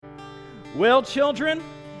Well, children,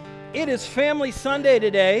 it is Family Sunday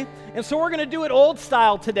today, and so we're going to do it old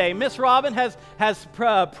style today. Miss Robin has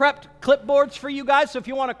prepped clipboards for you guys, so if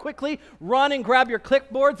you want to quickly run and grab your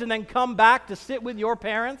clipboards and then come back to sit with your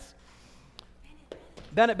parents.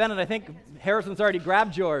 Bennett, I think Harrison's already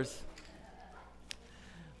grabbed yours.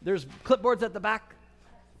 There's clipboards at the back.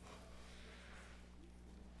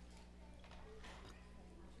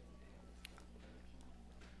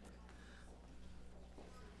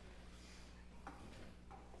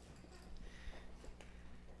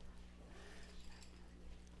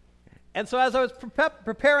 And so as I was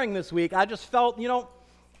preparing this week, I just felt,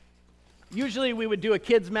 usually we would do a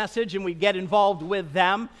kids message and we'd get involved with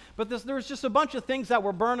them, but there was just a bunch of things that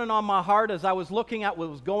were burning on my heart as I was looking at what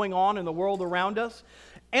was going on in the world around us.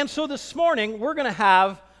 And so this morning, we're going to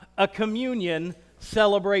have a communion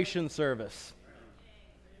celebration service.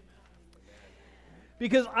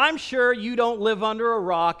 Because I'm sure you don't live under a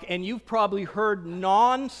rock, and you've probably heard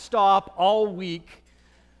nonstop all week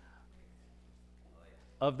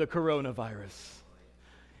of the coronavirus.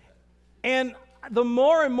 And the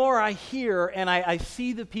more and more I hear and I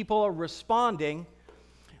see that people are responding,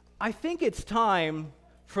 I think it's time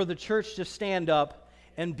for the church to stand up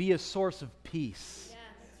and be a source of peace.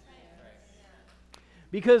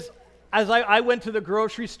 Because as I went to the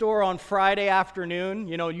grocery store on Friday afternoon,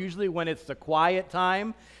 usually when it's the quiet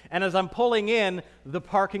time, and as I'm pulling in, the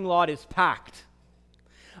parking lot is packed.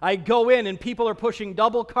 I go in and people are pushing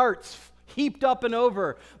double carts heaped up and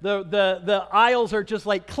over. The aisles are just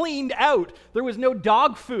like cleaned out. There was no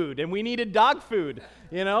dog food, and we needed dog food.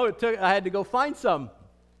 I had to go find some.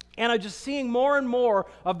 And I'm just seeing more and more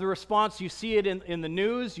of the response. You see it in the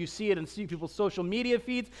news, you see it in people's social media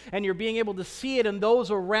feeds, and you're being able to see it in those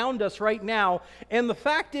around us right now. And the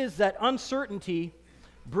fact is that uncertainty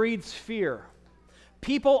breeds fear.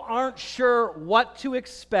 People aren't sure what to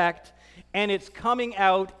expect, and it's coming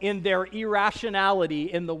out in their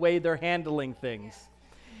irrationality in the way they're handling things.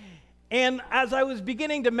 And as I was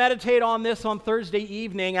beginning to meditate on this on Thursday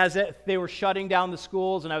evening, as they were shutting down the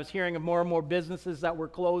schools, and I was hearing of more and more businesses that were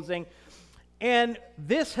closing, and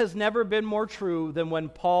this has never been more true than when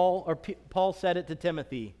Paul said it to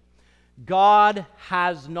Timothy. God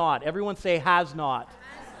has not, everyone say has not,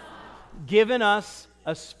 given us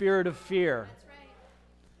a spirit of fear.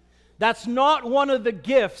 That's not one of the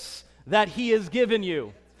gifts that He has given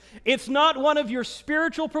you. It's not one of your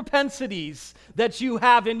spiritual propensities that you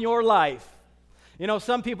have in your life.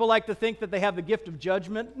 Some people like to think that they have the gift of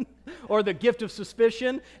judgment or the gift of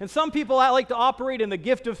suspicion, and some people like to operate in the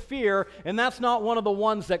gift of fear, and that's not one of the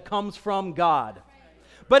ones that comes from God.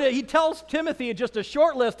 But he tells Timothy just a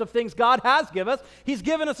short list of things God has given us. He's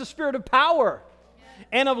given us a spirit of power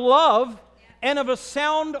and of love and of a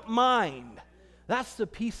sound mind. That's the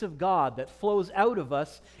peace of God that flows out of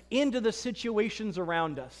us into the situations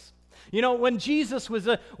around us. When Jesus was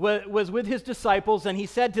with his disciples and he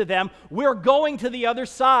said to them, "We're going to the other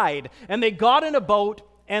side," and they got in a boat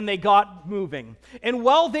and they got moving. And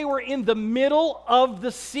while they were in the middle of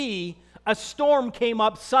the sea, a storm came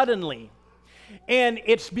up suddenly. And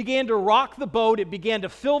it began to rock the boat, it began to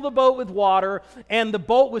fill the boat with water, and the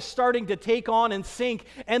boat was starting to take on and sink,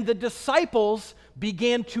 and the disciples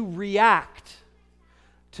began to react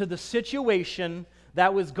to the situation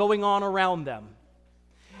that was going on around them.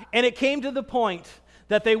 And it came to the point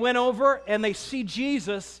that they went over and they see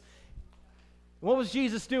Jesus. What was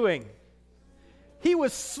Jesus doing? He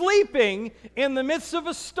was sleeping in the midst of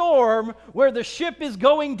a storm where the ship is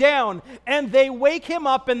going down. And they wake him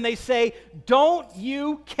up and they say, "Don't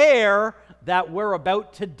you care that we're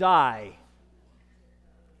about to die?"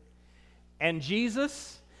 And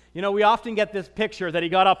Jesus, we often get this picture that he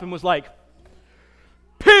got up and was like,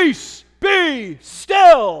 "Peace, be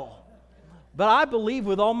still." But I believe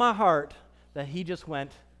with all my heart that he just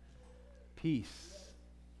went, "Peace,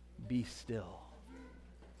 be still."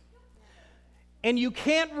 And you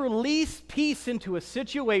can't release peace into a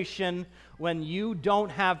situation when you don't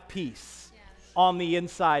have peace on the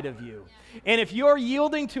inside of you. And if you're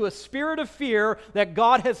yielding to a spirit of fear that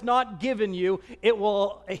God has not given you, it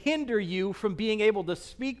will hinder you from being able to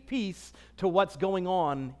speak peace to what's going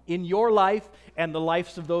on in your life and the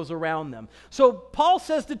lives of those around them. So Paul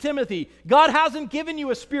says to Timothy, God hasn't given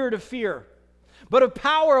you a spirit of fear, but a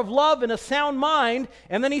power of love and a sound mind.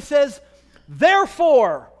 And then he says,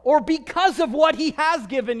 therefore, or because of what he has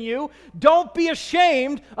given you, don't be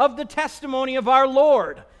ashamed of the testimony of our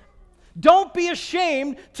Lord. Don't be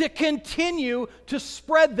ashamed to continue to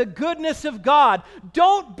spread the goodness of God.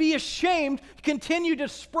 Don't be ashamed to continue to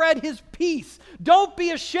spread His peace. Don't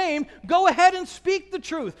be ashamed. Go ahead and speak the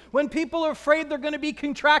truth. When people are afraid they're going to be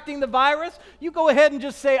contracting the virus, you go ahead and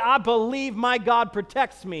just say, I believe my God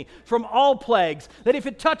protects me from all plagues, that if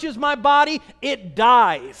it touches my body, it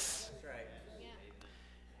dies. That's right.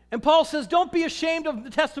 And Paul says, don't be ashamed of the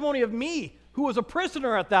testimony of me, who was a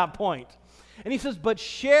prisoner at that point. And he says, but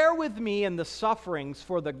share with me in the sufferings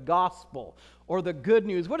for the gospel, or the good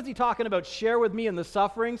news. What is he talking about? Share with me in the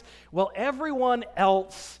sufferings? Well, everyone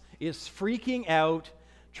else is freaking out.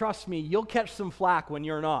 Trust me, you'll catch some flack when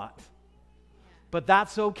you're not. But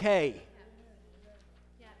that's okay.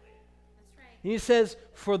 Yeah. That's right. And he says,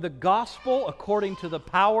 for the gospel according to the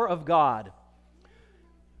power of God,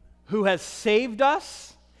 who has saved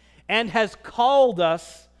us and has called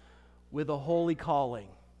us with a holy calling.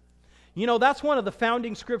 You know, that's one of the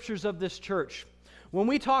founding scriptures of this church. When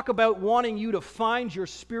we talk about wanting you to find your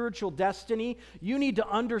spiritual destiny, you need to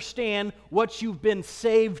understand what you've been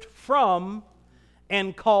saved from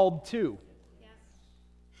and called to. Yes.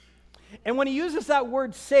 And when he uses that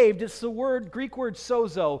word saved, it's the Greek word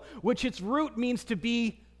sozo, which its root means to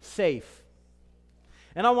be safe.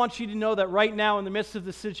 And I want you to know that right now, in the midst of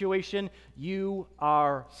the situation, you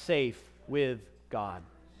are safe with God.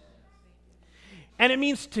 And it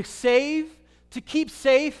means to save, to keep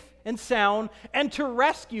safe and sound, and to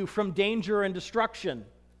rescue from danger and destruction.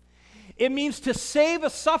 It means to save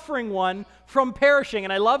a suffering one from perishing.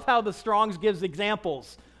 And I love how the Strong's gives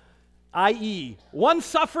examples, i.e., one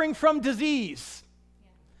suffering from disease.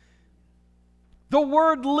 The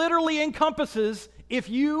word literally encompasses,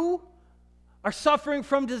 if you are suffering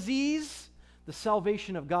from disease, the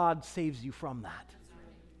salvation of God saves you from that.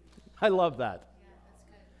 I love that.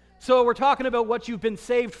 So we're talking about what you've been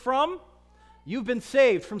saved from. You've been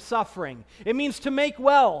saved from suffering. It means to make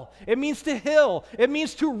well. It means to heal. It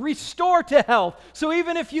means to restore to health. So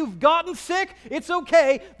even if you've gotten sick, it's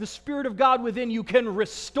okay. The Spirit of God within you can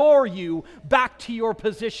restore you back to your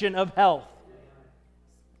position of health.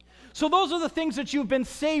 So those are the things that you've been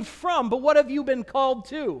saved from, but what have you been called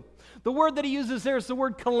to? The word that he uses there is the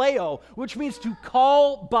word kaleo, which means to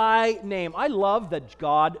call by name. I love that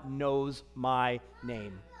God knows my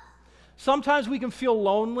name. Sometimes we can feel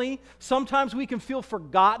lonely. Sometimes we can feel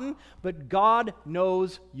forgotten, but God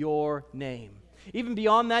knows your name. Even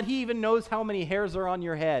beyond that, He even knows how many hairs are on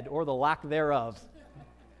your head, or the lack thereof.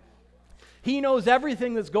 He knows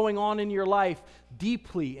everything that's going on in your life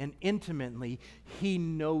deeply and intimately. He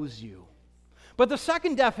knows you. But the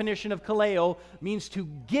second definition of kaleo means to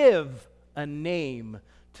give a name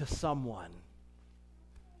to someone.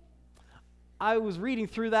 I was reading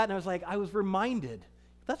through that and I was reminded,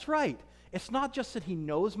 that's right. It's not just that He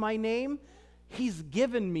knows my name, He's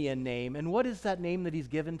given me a name. And what is that name that He's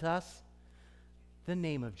given to us? The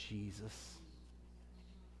name of Jesus.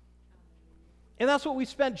 And that's what we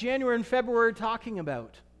spent January and February talking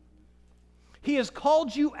about. He has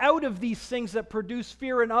called you out of these things that produce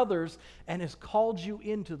fear in others and has called you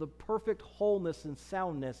into the perfect wholeness and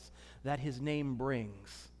soundness that His name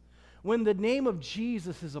brings. When the name of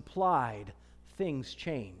Jesus is applied, things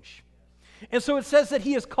change. And so it says that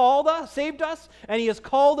He has called us, saved us, and He has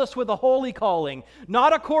called us with a holy calling,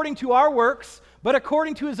 not according to our works, but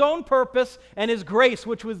according to His own purpose and His grace,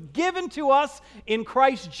 which was given to us in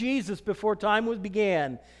Christ Jesus before time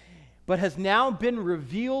began, but has now been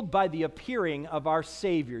revealed by the appearing of our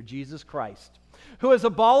Savior, Jesus Christ, who has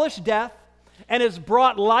abolished death and has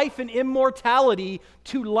brought life and immortality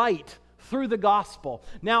to light through the gospel.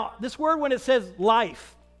 Now, this word, when it says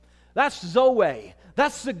life, that's Zoe.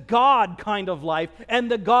 That's the God kind of life and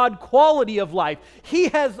the God quality of life. He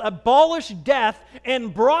has abolished death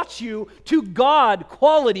and brought you to God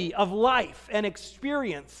quality of life and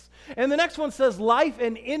experience. And the next one says life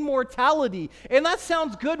and immortality. And that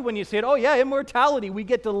sounds good when you say it. Oh yeah, immortality. We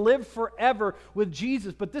get to live forever with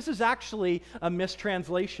Jesus. But this is actually a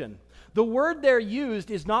mistranslation. The word there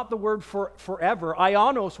used is not the word for forever.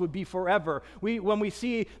 Ionos would be forever. When we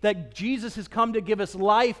see that Jesus has come to give us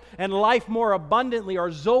life and life more abundantly,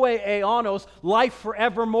 or zoe aionos, life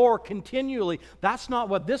forevermore, continually. That's not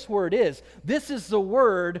what this word is. This is the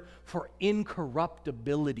word for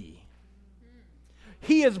incorruptibility.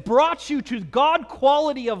 He has brought you to God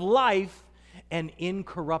quality of life and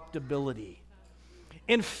incorruptibility.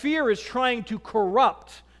 And fear is trying to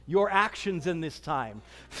corrupt your actions in this time.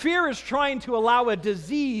 Fear is trying to allow a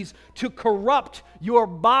disease to corrupt your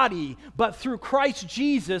body, but through Christ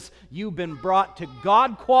Jesus, you've been brought to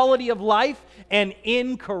God quality of life and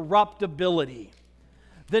incorruptibility.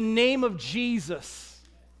 The name of Jesus.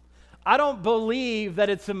 I don't believe that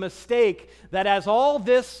it's a mistake that as all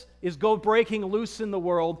this is breaking loose in the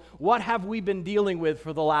world, what have we been dealing with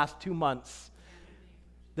for the last 2 months?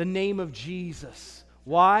 The name of Jesus.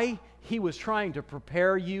 Why? He was trying to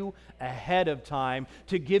prepare you ahead of time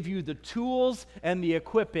to give you the tools and the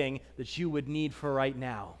equipping that you would need for right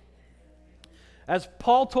now. As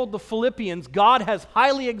Paul told the Philippians, God has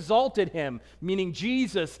highly exalted him, meaning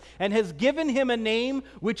Jesus, and has given him a name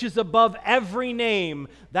which is above every name.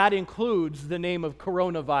 That includes the name of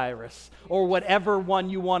coronavirus or whatever one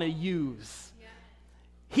you want to use.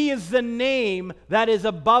 He is the name that is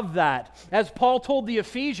above that. As Paul told the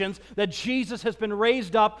Ephesians, that Jesus has been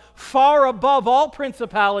raised up far above all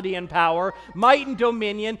principality and power, might and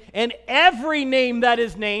dominion, and every name that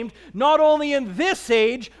is named, not only in this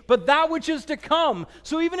age, but that which is to come.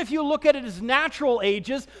 So even if you look at it as natural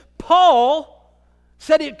ages, Paul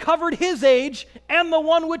said it covered his age and the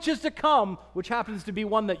one which is to come, which happens to be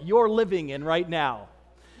one that you're living in right now.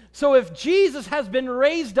 So if Jesus has been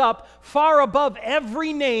raised up far above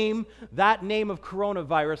every name, that name of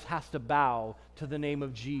coronavirus has to bow to the name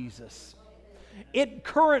of Jesus. It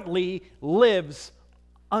currently lives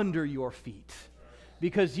under your feet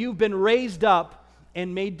because you've been raised up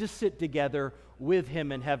and made to sit together with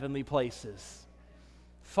him in heavenly places,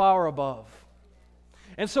 far above.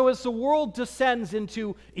 And so as the world descends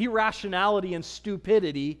into irrationality and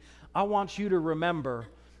stupidity, I want you to remember,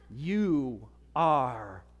 you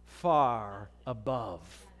are far above.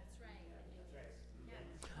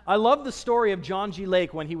 I love the story of John G.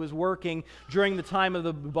 Lake when he was working during the time of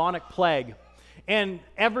the bubonic plague. And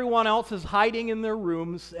everyone else is hiding in their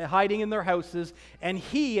rooms, hiding in their houses, and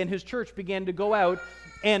he and his church began to go out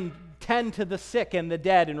and tend to the sick and the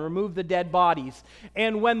dead and remove the dead bodies.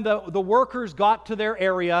 And when the workers got to their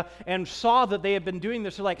area and saw that they had been doing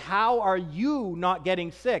this, they're like, how are you not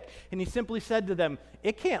getting sick? And he simply said to them,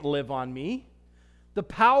 it can't live on me. The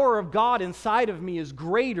power of God inside of me is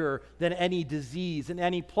greater than any disease and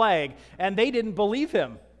any plague. And they didn't believe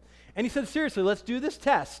him. And he said, seriously, let's do this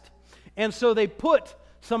test. And so they put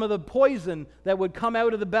some of the poison that would come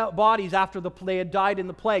out of the bodies after they had died in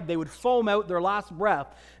the plague. They would foam out their last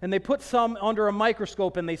breath. And they put some under a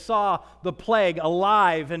microscope and they saw the plague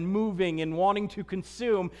alive and moving and wanting to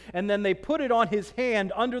consume. And then they put it on his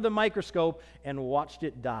hand under the microscope and watched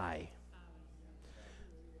it die.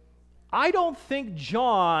 I don't think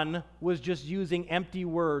John was just using empty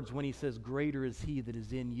words when he says, greater is he that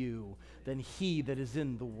is in you than he that is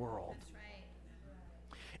in the world. That's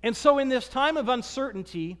right. And so in this time of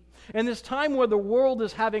uncertainty, and this time where the world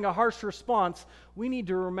is having a harsh response, we need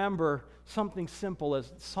to remember something simple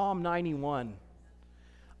as Psalm 91.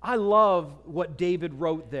 I love what David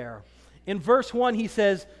wrote there. In verse 1 he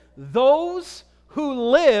says, those who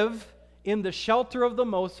live in the shelter of the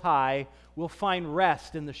Most High will find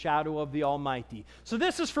rest in the shadow of the Almighty. So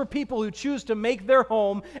this is for people who choose to make their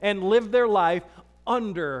home and live their life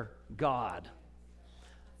under God.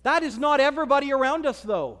 That is not everybody around us,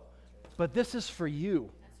 though, but this is for you.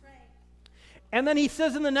 That's right. And then he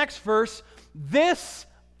says in the next verse, this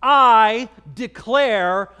I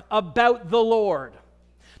declare about the Lord.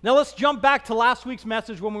 Now let's jump back to last week's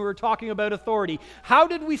message when we were talking about authority. How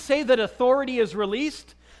did we say that authority is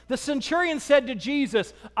released? The centurion said to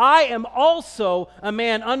Jesus, I am also a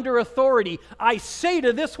man under authority. I say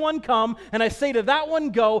to this one, come, and I say to that one,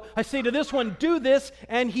 go. I say to this one, do this,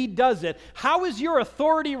 and he does it. How is your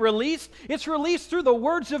authority released? It's released through the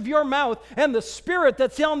words of your mouth and the spirit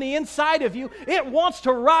that's on the inside of you. It wants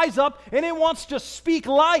to rise up, and it wants to speak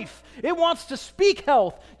life. It wants to speak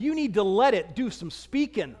health. You need to let it do some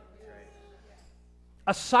speaking.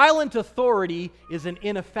 A silent authority is an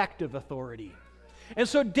ineffective authority. And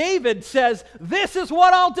so David says, this is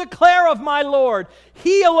what I'll declare of my Lord.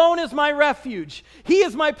 He alone is my refuge. He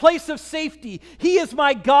is my place of safety. He is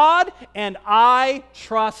my God, and I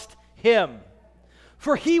trust him.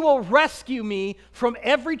 For he will rescue me from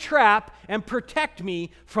every trap and protect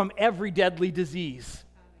me from every deadly disease.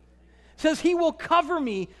 It says he will cover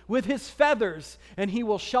me with his feathers, and he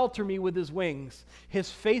will shelter me with his wings. His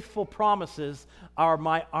faithful promises are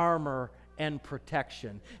my armor and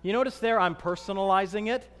protection. You notice there I'm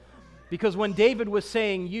personalizing it because when David was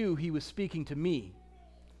saying you, he was speaking to me.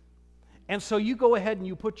 And so you go ahead and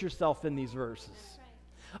you put yourself in these verses.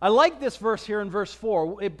 I like this verse here in verse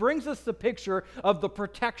 4. It brings us the picture of the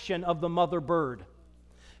protection of the mother bird.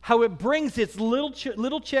 How it brings its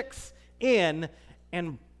little chicks in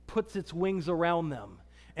and puts its wings around them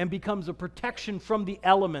and becomes a protection from the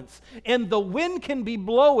elements. And the wind can be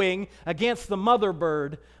blowing against the mother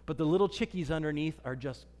bird, but the little chickies underneath are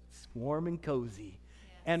just warm and cozy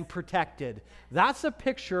and protected. That's a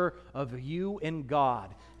picture of you and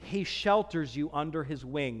God. He shelters you under his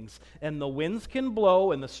wings, and the winds can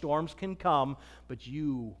blow and the storms can come, but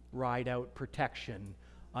you ride out protection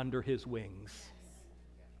under his wings.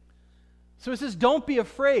 So it says, don't be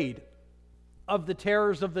afraid of the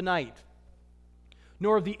terrors of the night,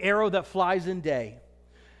 nor of the arrow that flies in day.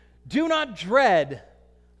 Do not dread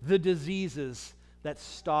the diseases that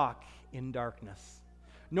stalk in darkness,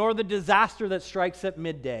 nor the disaster that strikes at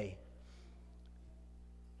midday.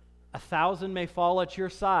 1,000 may fall at your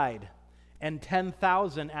side, and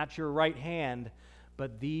 10,000 at your right hand,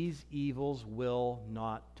 but these evils will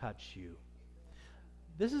not touch you.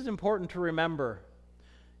 This is important to remember.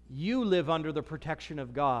 You live under the protection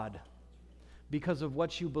of God because of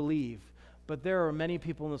what you believe, but there are many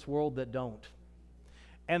people in this world that don't.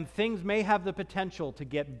 And things may have the potential to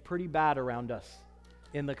get pretty bad around us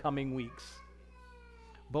in the coming weeks.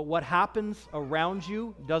 But what happens around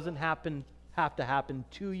you doesn't have to happen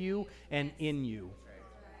to you and in you.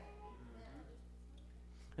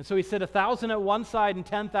 And so he said, 1,000 at one side and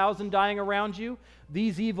 10,000 dying around you,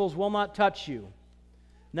 these evils will not touch you.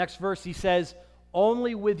 Next verse he says,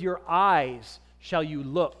 only with your eyes shall you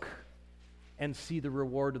look and see the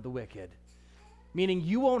reward of the wicked. Meaning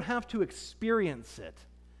you won't have to experience it,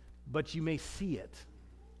 but you may see it.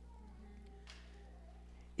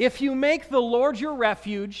 If you make the Lord your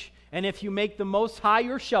refuge, and if you make the Most High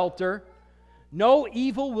your shelter, no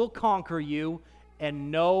evil will conquer you,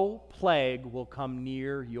 and no plague will come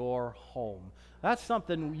near your home. That's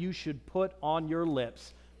something you should put on your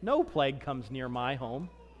lips. No plague comes near my home.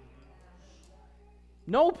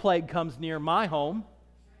 No plague comes near my home.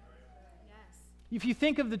 Yes. If you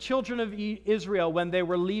think of the children of Israel when they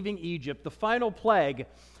were leaving Egypt, the final plague,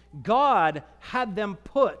 God had them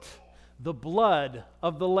put the blood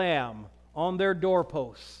of the Lamb on their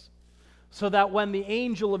doorposts, so that when the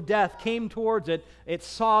angel of death came towards it, it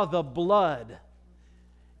saw the blood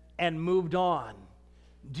and moved on.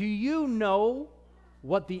 Do you know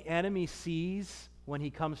what the enemy sees when he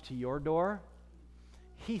comes to your door?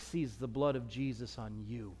 He sees the blood of Jesus on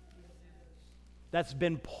you. That's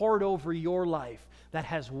been poured over your life, that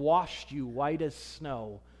has washed you white as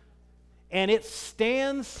snow. And it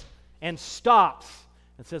stands and stops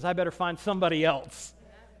and says, I better find somebody else.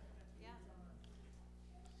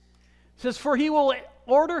 It says, for he will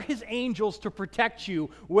order his angels to protect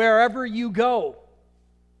you wherever you go.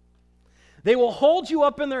 They will hold you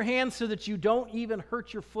up in their hands so that you don't even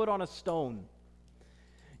hurt your foot on a stone.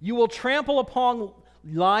 You will trample upon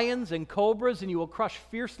lions and cobras, and you will crush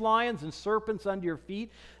fierce lions and serpents under your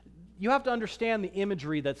feet. You have to understand the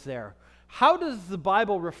imagery that's there. How does the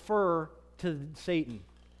Bible refer to Satan?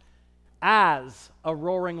 As a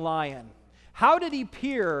roaring lion. How did he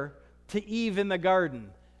appear to Eve in the garden?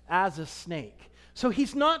 As a snake. So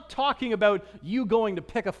he's not talking about you going to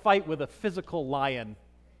pick a fight with a physical lion.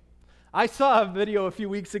 I saw a video a few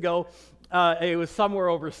weeks ago. It was somewhere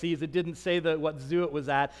overseas. It didn't say what zoo it was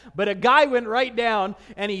at. But a guy went right down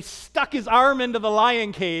and he stuck his arm into the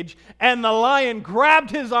lion cage, and the lion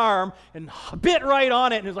grabbed his arm and bit right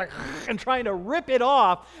on it and was like, and trying to rip it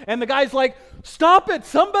off. And the guy's like, stop it,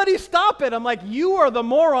 somebody stop it. I'm like, you are the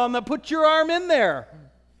moron that put your arm in there.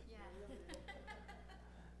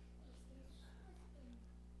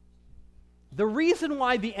 The reason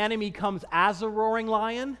why the enemy comes as a roaring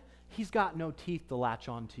lion, he's got no teeth to latch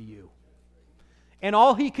on to you. And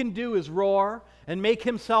all he can do is roar and make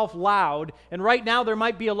himself loud. And right now there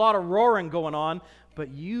might be a lot of roaring going on,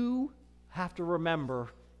 but you have to remember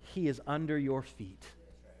he is under your feet.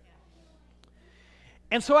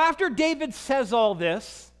 And so after David says all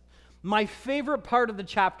this, my favorite part of the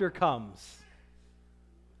chapter comes.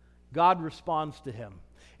 God responds to him.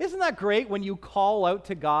 Isn't that great? When you call out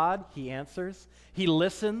to God, he answers. He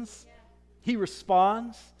listens. He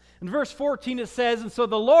responds. In verse 14 it says, and so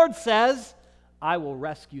the Lord says, I will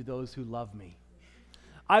rescue those who love me.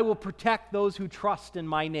 I will protect those who trust in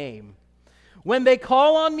my name. When they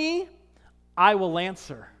call on me, I will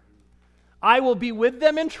answer. I will be with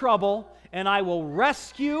them in trouble, and I will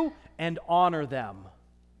rescue and honor them.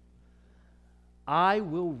 I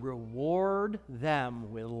will reward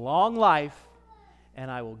them with long life, and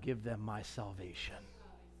I will give them my salvation.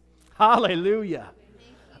 Hallelujah.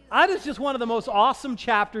 That is just one of the most awesome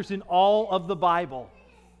chapters in all of the Bible.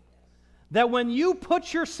 That when you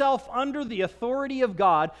put yourself under the authority of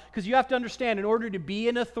God, because you have to understand, in order to be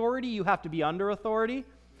in authority, you have to be under authority.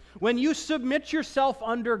 When you submit yourself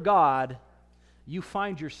under God, you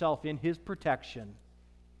find yourself in his protection,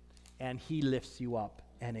 and he lifts you up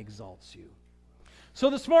and exalts you. So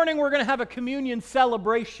this morning we're going to have a communion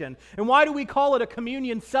celebration. And why do we call it a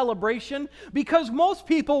communion celebration? Because most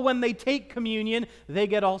people, when they take communion, they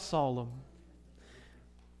get all solemn.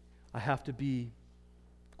 I have to be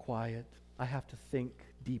quiet. I have to think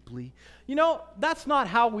deeply. You know, that's not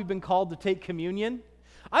how we've been called to take communion.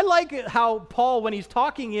 I like it how Paul, when he's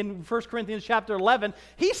talking in 1 Corinthians chapter 11,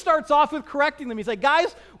 he starts off with correcting them. He's like,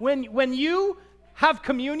 guys, when you have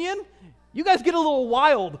communion, you guys get a little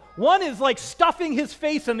wild. One is like stuffing his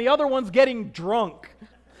face and the other one's getting drunk.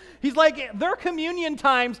 He's like, their communion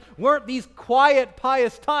times weren't these quiet,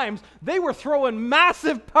 pious times. They were throwing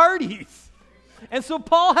massive parties. And so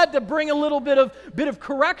Paul had to bring a little bit of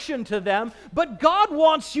correction to them. But God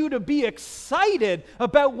wants you to be excited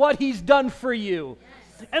about what he's done for you.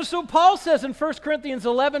 And so Paul says in 1 Corinthians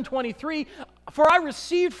 11:23, "For I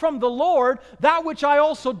received from the Lord that which I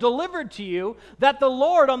also delivered to you, that the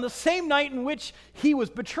Lord, on the same night in which he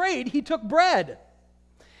was betrayed, he took bread.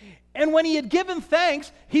 And when he had given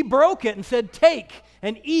thanks, he broke it and said, 'Take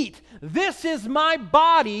and eat. This is my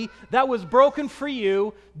body that was broken for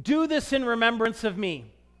you. Do this in remembrance of me.'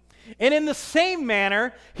 And in the same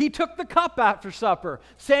manner, he took the cup after supper,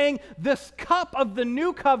 saying, 'This cup of the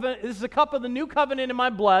new covenant, this is the cup of the new covenant in my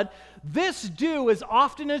blood. This do as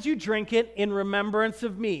often as you drink it in remembrance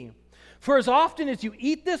of me. For as often as you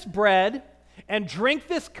eat this bread and drink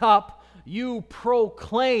this cup, you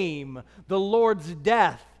proclaim the Lord's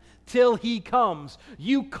death till he comes.'"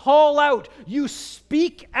 You call out, you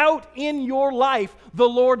speak out in your life the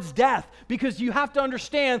Lord's death, because you have to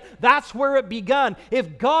understand that's where it begun.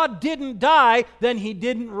 If God didn't die, then he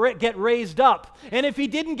didn't get raised up. And if he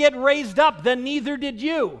didn't get raised up, then neither did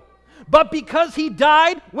you. But because he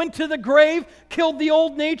died, went to the grave, killed the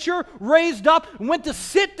old nature, raised up, and went to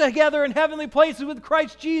sit together in heavenly places with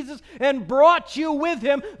Christ Jesus and brought you with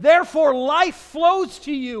him, therefore life flows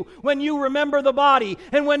to you when you remember the body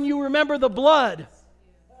and when you remember the blood.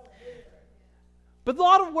 But a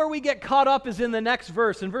lot of where we get caught up is in the next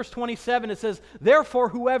verse. In verse 27 it says, "Therefore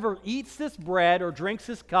whoever eats this bread or drinks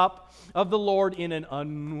this cup of the Lord in an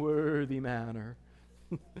unworthy manner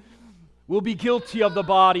will be guilty of the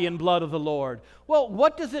body and blood of the Lord." Well,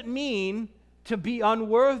 what does it mean to be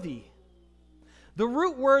unworthy? The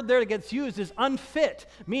root word there that gets used is unfit,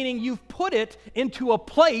 meaning you've put it into a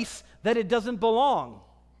place that it doesn't belong.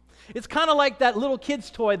 It's kind of like that little kid's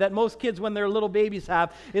toy that most kids, when they're little babies,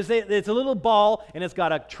 have. It's a little ball, and it's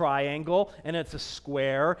got a triangle, and it's a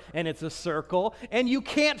square, and it's a circle, and you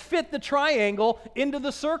can't fit the triangle into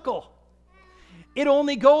the circle. It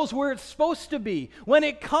only goes where it's supposed to be. When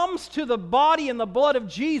it comes to the body and the blood of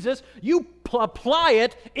Jesus, you apply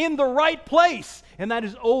it in the right place, and that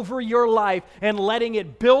is over your life and letting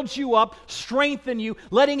it build you up, strengthen you,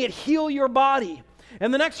 letting it heal your body.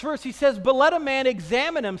 And the next verse he says, "But let a man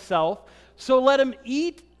examine himself, so let him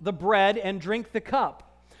eat the bread and drink the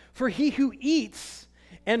cup. For he who eats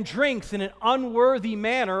and drinks in an unworthy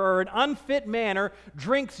manner or an unfit manner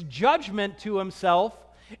drinks judgment to himself.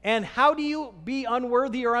 And how do you be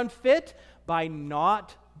unworthy or unfit? By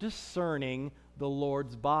not discerning the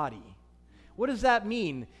Lord's body." What does that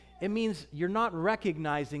mean? It means you're not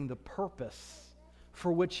recognizing the purpose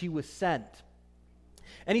for which he was sent.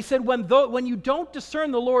 And he said, when you don't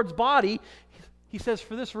discern the Lord's body, he says,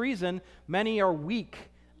 "For this reason, many are weak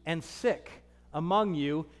and sick among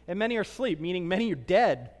you, and many are asleep," meaning many are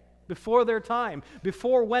dead before their time,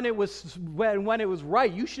 before when it was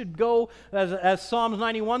right. You should go, as Psalms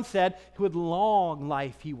 91 said, "With long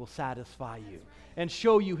life he will satisfy you and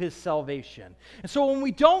show you his salvation." And so when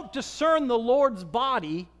we don't discern the Lord's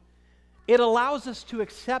body, it allows us to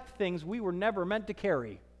accept things we were never meant to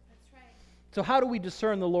carry. So how do we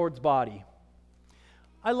discern the Lord's body?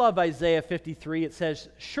 I love Isaiah 53. It says,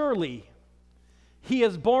 "Surely he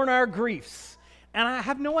has borne our griefs." And I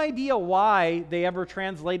have no idea why they ever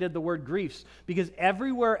translated the word griefs, because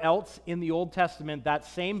everywhere else in the Old Testament, that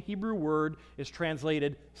same Hebrew word is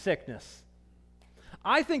translated sickness.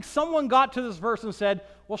 I think someone got to this verse and said,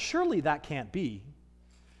 well, surely that can't be.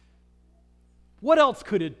 What else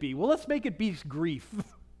could it be? Well, let's make it be grief.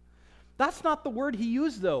 That's not the word he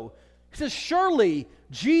used, though. He says, "Surely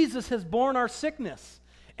Jesus has borne our sickness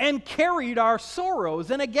and carried our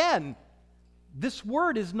sorrows." And again, this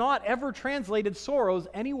word is not ever translated sorrows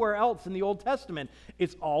anywhere else in the Old Testament.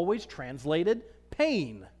 It's always translated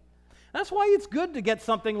pain. That's why it's good to get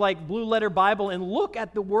something like Blue Letter Bible and look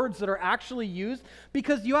at the words that are actually used,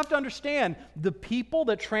 because you have to understand the people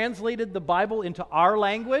that translated the Bible into our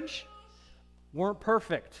language weren't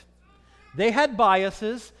perfect. They had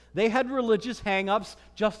biases. They had religious hang-ups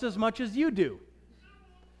just as much as you do.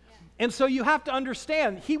 And so you have to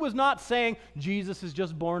understand, he was not saying, Jesus has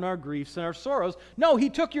just borne our griefs and our sorrows. No, he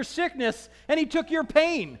took your sickness and he took your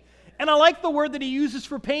pain. And I like the word that he uses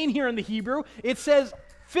for pain here in the Hebrew. It says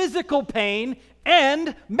physical pain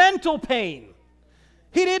and mental pain.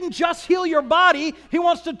 He didn't just heal your body, he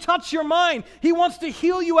wants to touch your mind. He wants to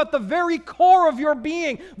heal you at the very core of your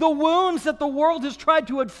being. The wounds that the world has tried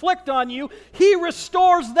to inflict on you, he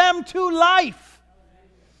restores them to life.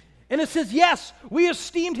 And it says, yes, we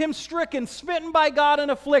esteemed him stricken, smitten by God, and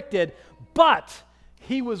afflicted, but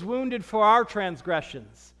he was wounded for our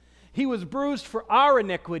transgressions. He was bruised for our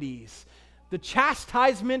iniquities. The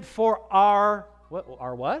chastisement for our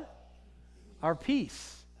what? Our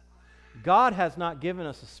peace. God has not given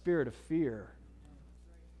us a spirit of fear,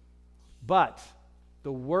 but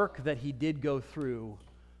the work that he did go through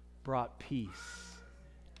brought peace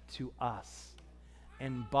to us.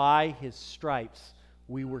 And by his stripes,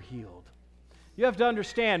 we were healed. You have to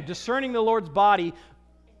understand, discerning the Lord's body,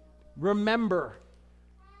 remember,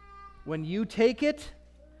 when you take it,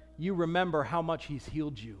 you remember how much he's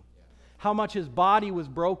healed you, how much his body was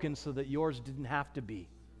broken so that yours didn't have to be.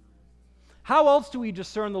 How else do we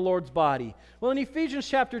discern the Lord's body? Well, in Ephesians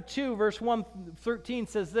chapter 2, verse 1-13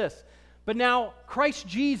 says this, but now Christ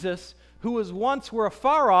Jesus, who was once were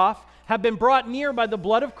afar off, have been brought near by the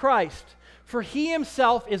blood of Christ, for he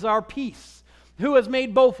himself is our peace, who has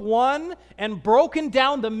made both one and broken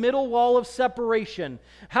down the middle wall of separation,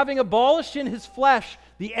 having abolished in his flesh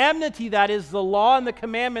the enmity, that is, the law and the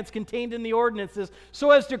commandments contained in the ordinances, so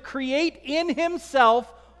as to create in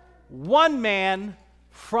himself one man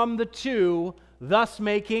from the two, thus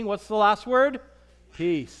making, what's the last word?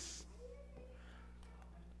 Peace.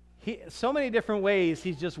 So many different ways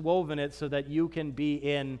he's just woven it so that you can be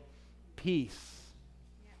in peace.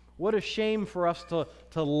 What a shame for us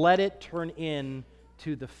to let it turn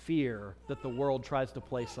into the fear that the world tries to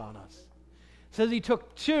place on us. It says he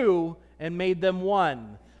took two and made them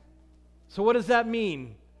one. So what does that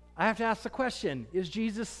mean? I have to ask the question, is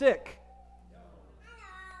Jesus sick?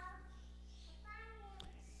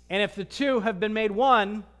 And if the two have been made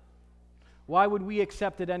one, why would we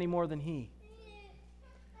accept it any more than he?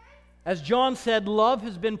 As John said, love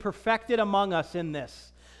has been perfected among us in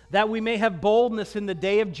this, that we may have boldness in the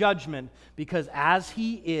day of judgment, because as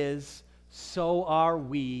he is, so are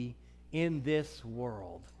we in this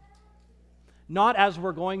world. Not as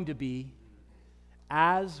we're going to be,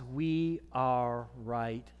 as we are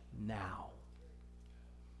right now.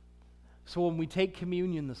 So when we take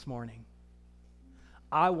communion this morning,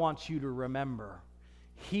 I want you to remember,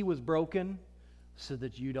 he was broken so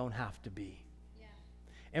that you don't have to be. Yeah.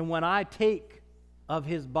 And when I take of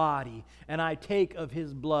his body and I take of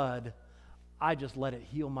his blood, I just let it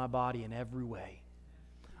heal my body in every way.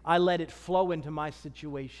 I let it flow into my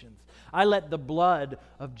situations. I let the blood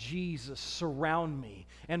of Jesus surround me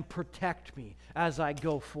and protect me as I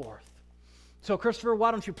go forth. So, Christopher,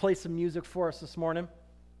 why don't you play some music for us this morning?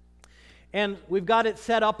 And we've got it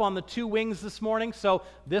set up on the two wings this morning. So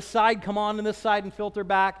this side, come on to this side and filter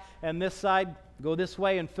back. And this side, go this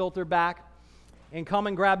way and filter back. And come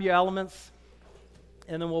and grab your elements.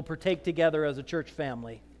 And then we'll partake together as a church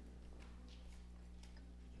family.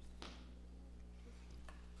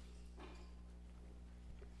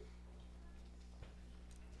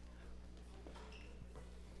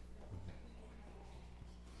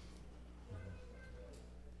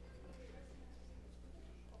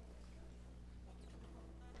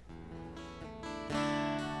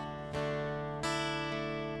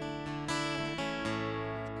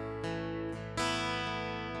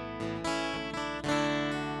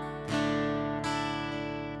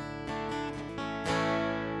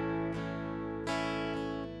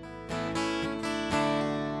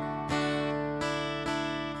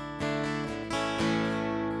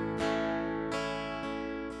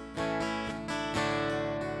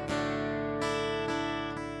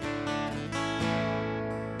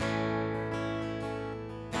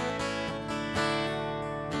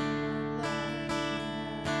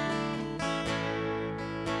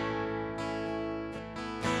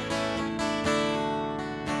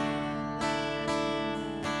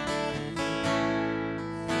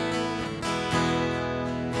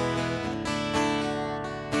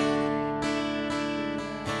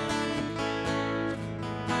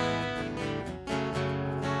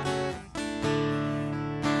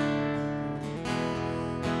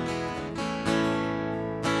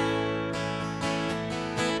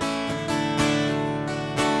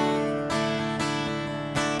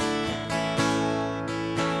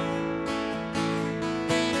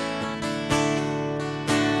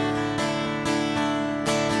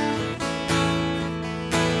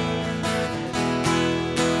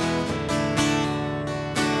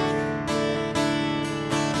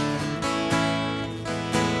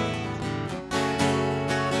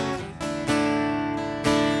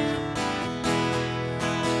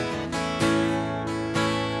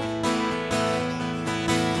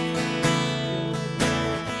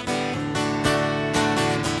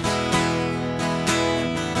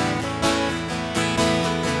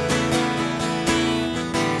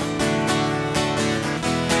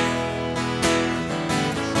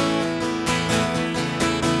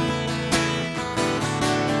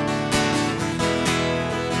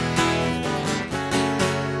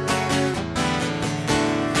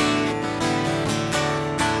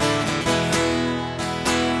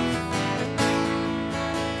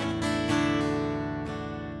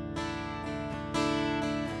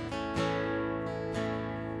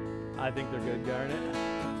 I think they're good, Garnet.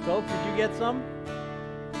 Toph, did you get some?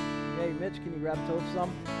 Hey, Mitch, can you grab Toph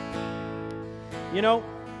some? You know,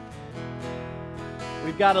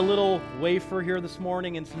 we've got a little wafer here this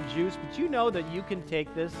morning and some juice, but you know that you can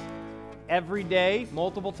take this every day,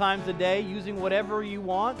 multiple times a day, using whatever you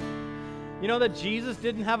want. You know that Jesus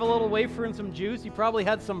didn't have a little wafer and some juice. He probably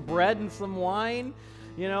had some bread and some wine.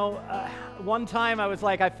 You know, one time I was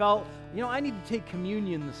like, I felt, I need to take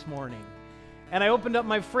communion this morning. And I opened up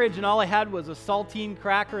my fridge, and all I had was a saltine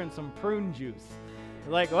cracker and some prune juice.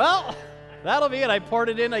 Like, well, that'll be it. I poured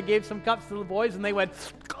it in. I gave some cups to the boys, and they went,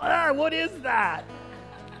 what is that?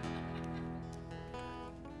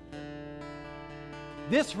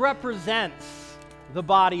 This represents the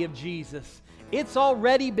body of Jesus. It's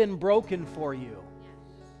already been broken for you.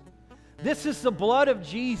 This is the blood of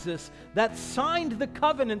Jesus that signed the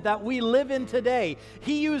covenant that we live in today.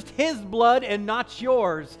 He used His blood and not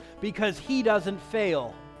yours because He doesn't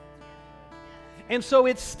fail. And so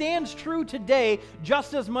it stands true today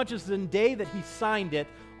just as much as the day that He signed it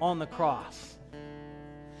on the cross.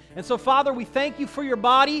 And so, Father, we thank You for Your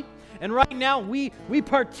body. And right now we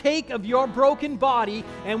partake of Your broken body,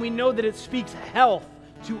 and we know that it speaks health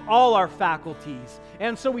to all our faculties.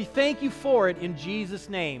 And so we thank You for it in Jesus'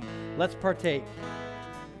 name. Let's partake.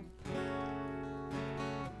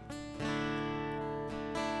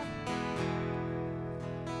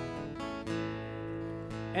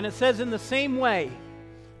 And it says, in the same way,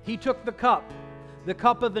 He took the cup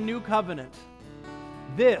of the new covenant.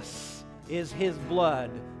 This is His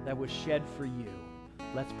blood that was shed for you.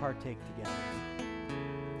 Let's partake together.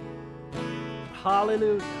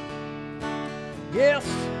 Hallelujah. Yes,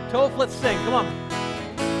 Toph, let's sing. Come on.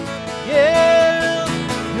 Yes,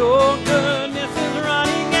 Your goodness is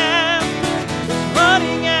running after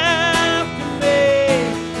me.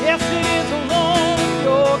 Yes, it is, oh Lord,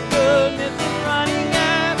 Your goodness is running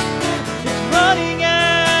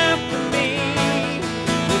after me.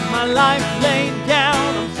 With my life laid down,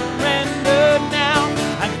 I'm surrendered now.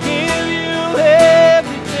 I give You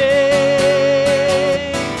everything.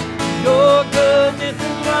 Your goodness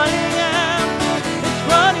is running after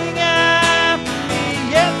me.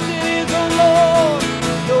 Yes, it is, oh Lord.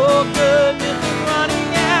 Your goodness is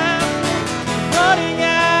running after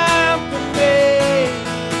me.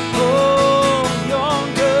 Oh, Your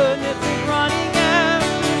goodness is running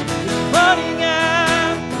after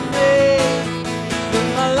me. With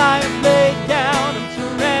my life laid down, I'm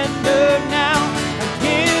surrendered now. I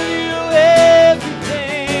give You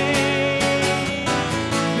everything.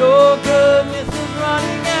 Your goodness is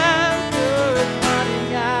running after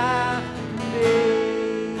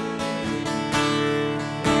me.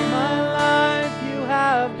 All my life You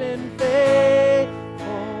have been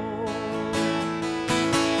faithful.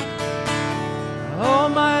 All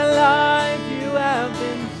my life You have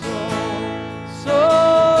been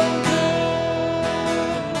so good.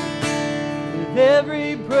 With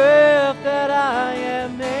every breath that I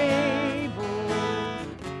am able,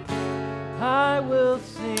 I will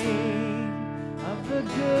sing of the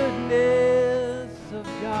goodness of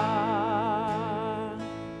God.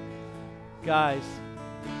 Guys,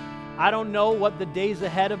 I don't know what the days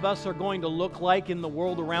ahead of us are going to look like in the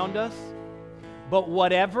world around us, but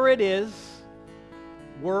whatever it is,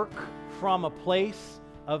 work from a place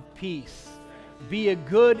of peace. Be a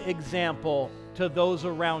good example to those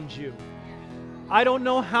around you. I don't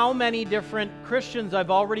know how many different Christians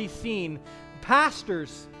I've already seen,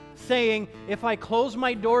 pastors saying, if I close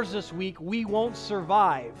my doors this week, we won't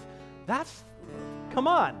survive. Come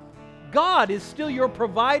on. God is still your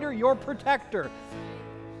provider, your protector.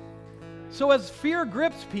 So as fear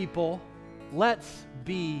grips people, let's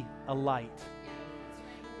be a light.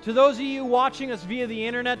 To those of you watching us via the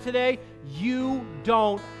internet today, you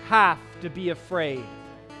don't have to be afraid.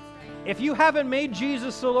 If you haven't made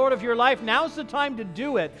Jesus the Lord of your life, now's the time to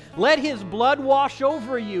do it. Let His blood wash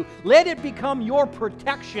over you. Let it become your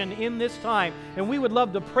protection in this time. And we would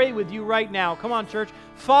love to pray with you right now. Come on, church.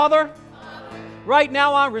 Father, right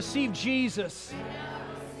now I receive Jesus.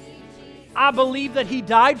 I believe that He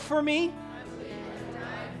died for me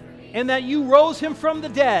and that You rose Him from the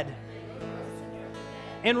dead.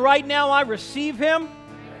 And right now I receive Him,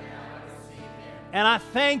 and I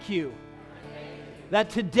thank You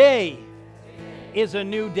that today is a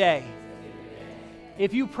new day.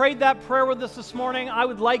 If you prayed that prayer with us this morning, I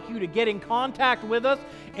would like you to get in contact with us,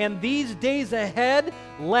 and these days ahead,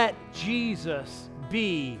 let Jesus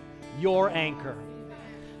be your anchor.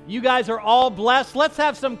 You guys are all blessed. Let's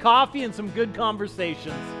have some coffee and some good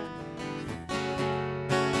conversations.